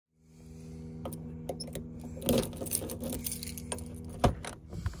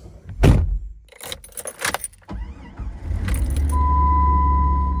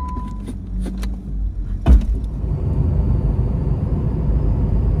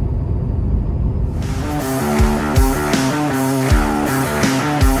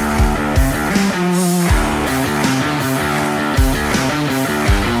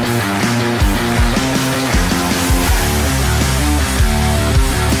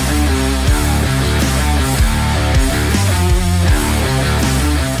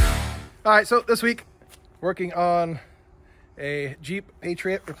All right, so this week, working on a Jeep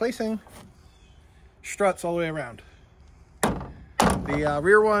Patriot, replacing struts all the way around. The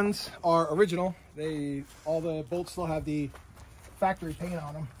rear ones are original. All the bolts still have the factory paint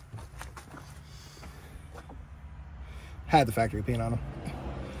on them. Had the factory paint on them.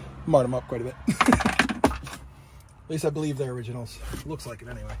 Marred them up quite a bit. At least I believe they're originals. Looks like it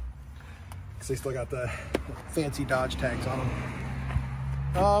anyway. Because they still got the fancy Dodge tags on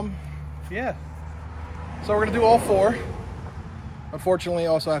them. Yeah. So we're going to do all four. Unfortunately, I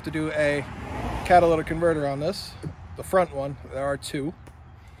also have to do a catalytic converter on this. The front one, there are two.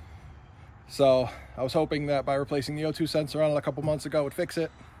 So I was hoping that by replacing the O2 sensor on it a couple months ago would fix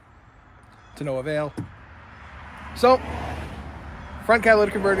it. To no avail. So, front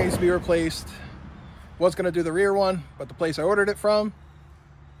catalytic converter needs to be replaced. Was going to do the rear one, but the place I ordered it from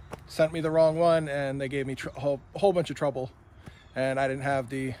sent me the wrong one, and they gave me a whole bunch of trouble. And I didn't have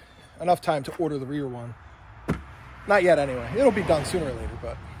enough time to order the rear one. Not yet, anyway. It'll be done sooner or later,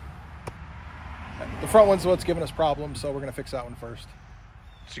 but the front one's what's giving us problems, so we're going to fix that one first.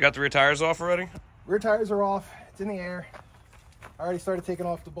 So you got the rear tires off already? Rear tires are off. It's in the air. I already started taking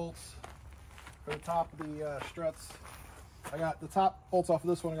off the bolts for the top of the struts. I got the top bolts off of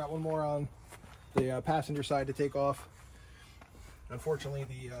this one. I got one more on the passenger side to take off. Unfortunately,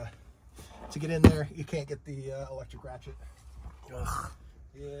 to get in there, you can't get the electric ratchet. Ugh.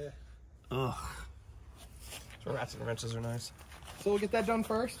 Yeah. Ugh. So ratchets and wrenches are nice. So we'll get that done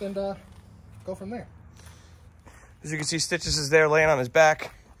first and go from there. As you can see, Stitches is there laying on his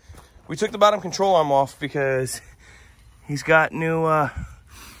back. We took the bottom control arm off because he's got new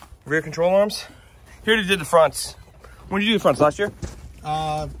rear control arms. He already did the fronts. When did you do the fronts? Last year?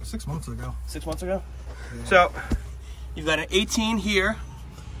 6 months ago. 6 months ago? Yeah. So you've got an 18 here.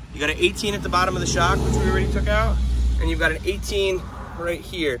 You got an 18 at the bottom of the shock, which we already took out. And you've got an 18 right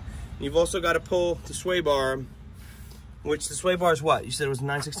here. You've also got to pull the sway bar, which the sway bar is what? You said it was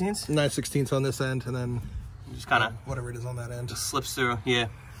 9/16? 9/16 on this end, and then just kind of whatever it is on that end. Just slips through, yeah.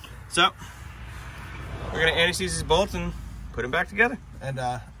 So we're gonna anti-seize these bolts and put them back together. And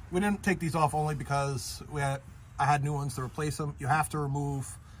we didn't take these off only because I had new ones to replace them. You have to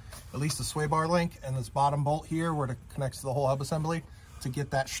remove at least the sway bar link and this bottom bolt here where it connects to the whole hub assembly to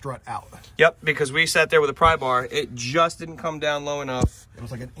get that strut out. Yep, because we sat there with a pry bar. It just didn't come down low enough. It was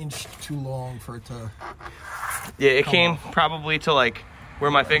like an inch too long for it to... Yeah, it came probably to like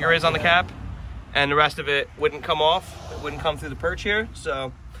where my finger is on the cap, and the rest of it wouldn't come off. It wouldn't come through the perch here,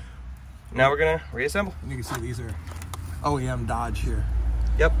 so now we're gonna reassemble. And you can see these are OEM Dodge here.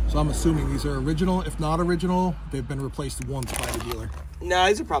 Yep. So I'm assuming these are original. If not original, they've been replaced once by the dealer. No,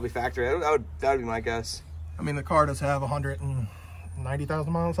 these are probably factory. That would be my guess. I mean, the car does have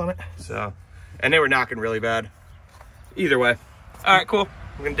 190,000 miles on it. So, and they were knocking really bad. Either way. All right, cool.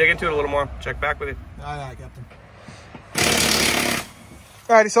 We're gonna dig into it a little more. Check back with you. Aye, Captain.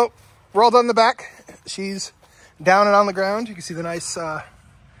 Alrighty, so we're all done in the back. She's down and on the ground. You can see the nice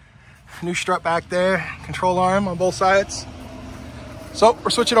new strut back there. Control arm on both sides. So we're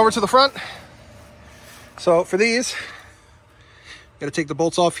switching over to the front. So for these, you got to take the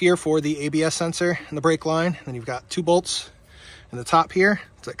bolts off here for the ABS sensor and the brake line. And then you've got two bolts in the top here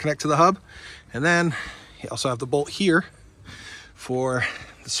that connect to the hub. And then you also have the bolt here for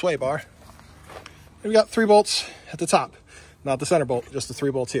the sway bar. And we got 3 bolts at the top, not the center bolt, just the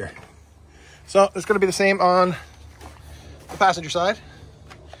 3 bolts here. So it's going to be the same on the passenger side,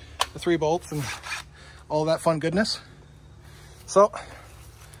 the 3 bolts and all that fun goodness. So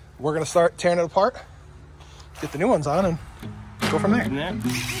we're going to start tearing it apart, get the new ones on, and go from there.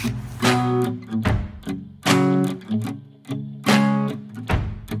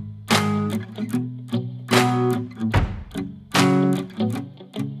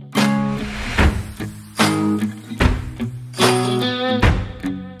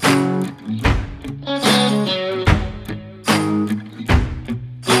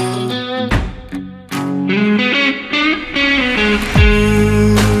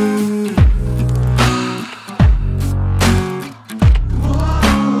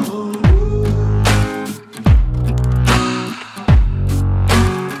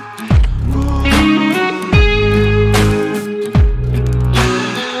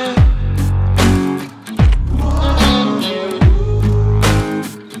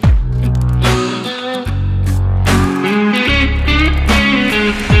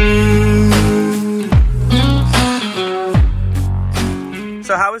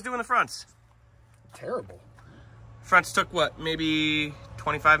 So how was doing the fronts? Terrible. Fronts took what, maybe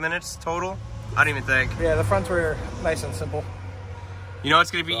 25 minutes total? I don't even think. Yeah, the fronts were nice and simple. You know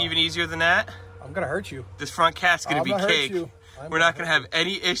what's gonna be even easier than that? I'm gonna hurt you. This front cat's gonna be cake. We're not going to have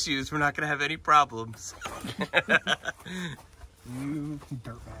any issues. We're not going to have any problems. You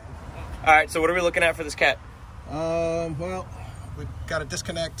dirtbag. All right, so what are we looking at for this cat? Well, we got to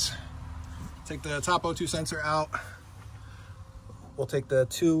disconnect. Take the top O2 sensor out. We'll take the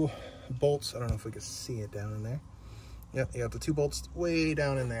 2 bolts. I don't know if we can see it down in there. Yep, you got the 2 bolts way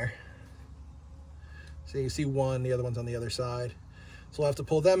down in there. So you see one, the other one's on the other side. So we'll have to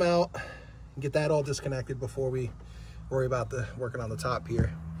pull them out and get that all disconnected before we worry about the working on the top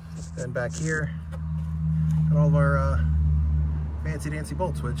here. Then back here, got all of our fancy dancy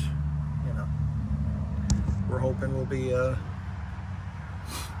bolts, which, you know, we're hoping will be a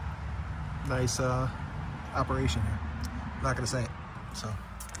nice operation here. I'm not gonna say it, so.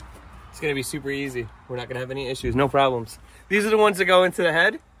 It's gonna be super easy. We're not gonna have any issues, no problems. These are the ones that go into the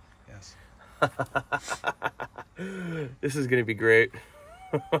head? Yes. This is gonna be great.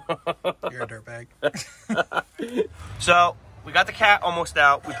 You're a dirtbag. So, we got the cat almost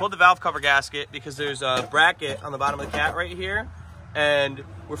out. We pulled the valve cover gasket because there's a bracket on the bottom of the cat right here. And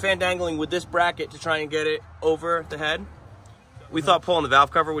we're fandangling with this bracket to try and get it over the head. We thought pulling the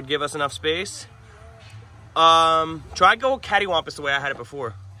valve cover would give us enough space. Try go cattywampus the way I had it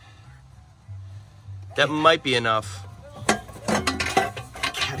before. That might be enough.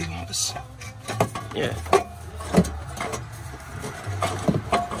 Cattywampus? Yeah.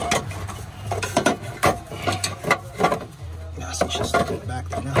 Yes, it's just get back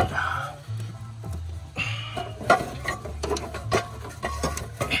there now.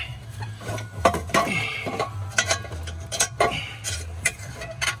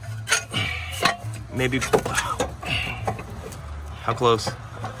 Maybe. How close?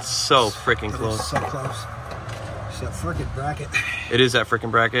 So freaking close. So close. It's that freaking bracket. It is that freaking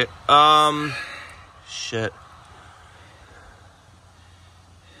bracket. Shit.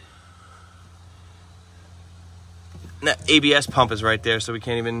 That ABS pump is right there, so we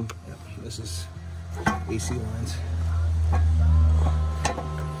can't even. Yep, this is AC lines.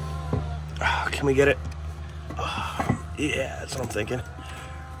 Oh, can we get it? Oh, yeah, that's what I'm thinking.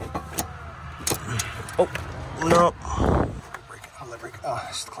 Oh, no. Break it. I'll let it break. Oh,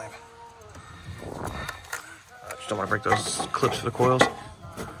 it's the clamp. I just don't want to break those clips for the coils.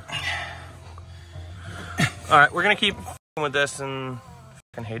 All right, we're gonna keep with this and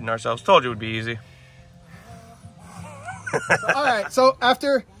fucking hating ourselves. Told you it would be easy. All right, so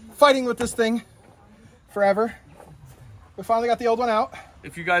after fighting with this thing forever, we finally got the old one out.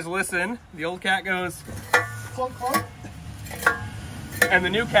 If you guys listen, the old cat goes Clunk, clunk. and the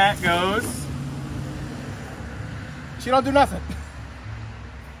new cat goes. She don't do nothing.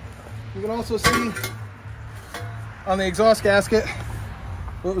 You can also see on the exhaust gasket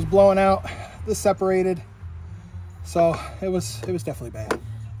where it was blowing out, this separated. So it was definitely bad.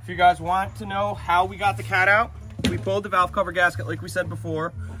 If you guys want to know how we got the cat out, we pulled the valve cover gasket like we said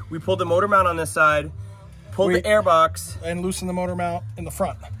before. We pulled the motor mount on this side, pulled the air box, and loosened the motor mount in the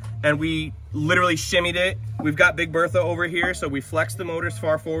front. and we literally shimmied it. We've got Big Bertha over here, so we flexed the motor as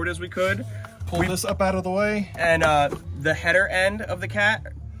far forward as we could. Pulled this up out of the way. And the header end of the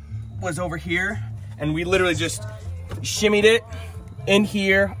cat was over here, and we literally just shimmied it in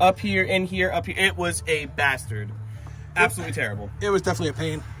here, up here, in here, up here. It was a bastard. Absolutely terrible. It was definitely a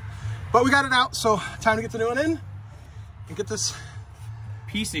pain. But we got it out, so time to get the new one in and get this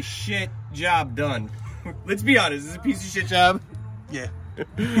piece of shit job done. Let's be honest, this is a piece of shit job. Yeah.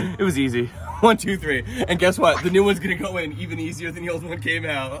 It was easy. 1, 2, 3. And guess what? The new one's gonna go in even easier than the old one came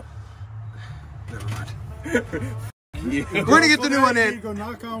out. Never mind. Yeah. We're gonna get the new one in. Go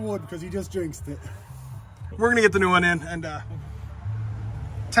knock on wood because he just jinxed it. We're gonna get the new one in, and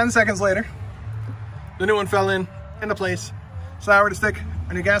 10 seconds later, the new one fell into place. So now we're gonna stick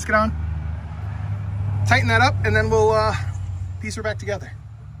a new gasket on, tighten that up, and then we'll piece her back together.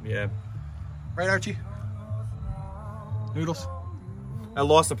 Yeah. Right, Archie? Noodles? I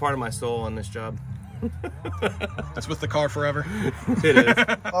lost a part of my soul on this job. It's with the car forever. It is.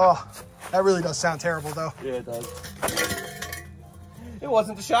 Oh, that really does sound terrible, though. Yeah, it does. It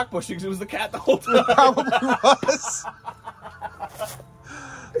wasn't the shock bushings, it was the cat the whole time. Probably was.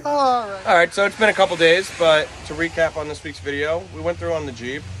 All right. All right, so it's been a couple days, but to recap on this week's video, we went through on the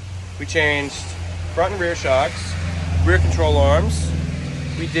Jeep. We changed front and rear shocks, rear control arms.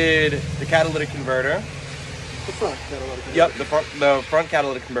 We did the catalytic converter. The front catalytic converter. Yep, the front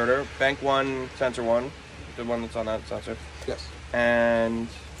catalytic converter, bank 1, sensor 1, the one that's on that sensor. Yes. And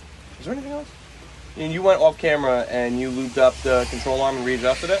is there anything else? And you went off camera and you lubed up the control arm and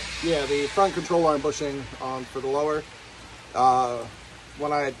readjusted it? Yeah, the front control arm bushing on for the lower.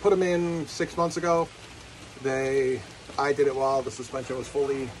 When I had put them in 6 months ago, I did it while the suspension was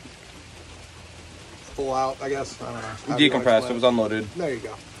fully full out, I guess. I don't know. How do you Decompressed. explain It was unloaded. There you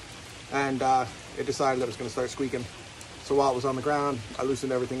go. And it decided that it was going to start squeaking. So while it was on the ground, I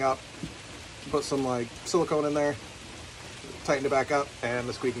loosened everything up, put some like silicone in there, tightened it back up, and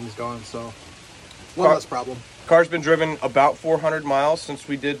the squeaking's gone. So one less problem. Car's been driven about 400 miles since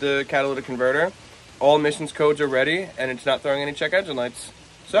we did the catalytic converter. All emissions codes are ready, and it's not throwing any check engine lights.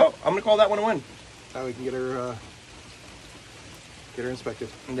 So I'm gonna call that one a win. Now we can get her inspected.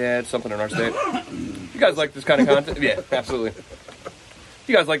 Yeah, it's something in our state. If you guys like this kind of content, yeah, absolutely. If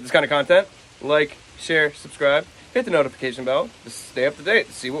you guys like this kind of content, like, share, subscribe, hit the notification bell to stay up to date,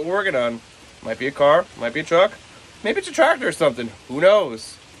 to see what we're working on. Might be a car, might be a truck, maybe it's a tractor or something. Who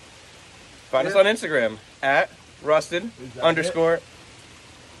knows? Find us on Instagram at rusted underscore.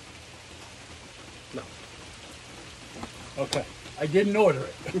 No. Okay. I didn't order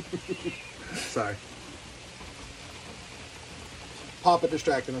it. Sorry. Papa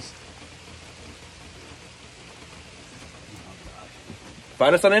distracting us.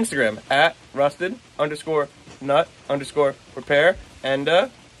 Find us on Instagram at rusted underscore nut underscore repair. And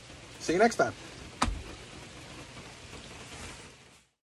See you next time.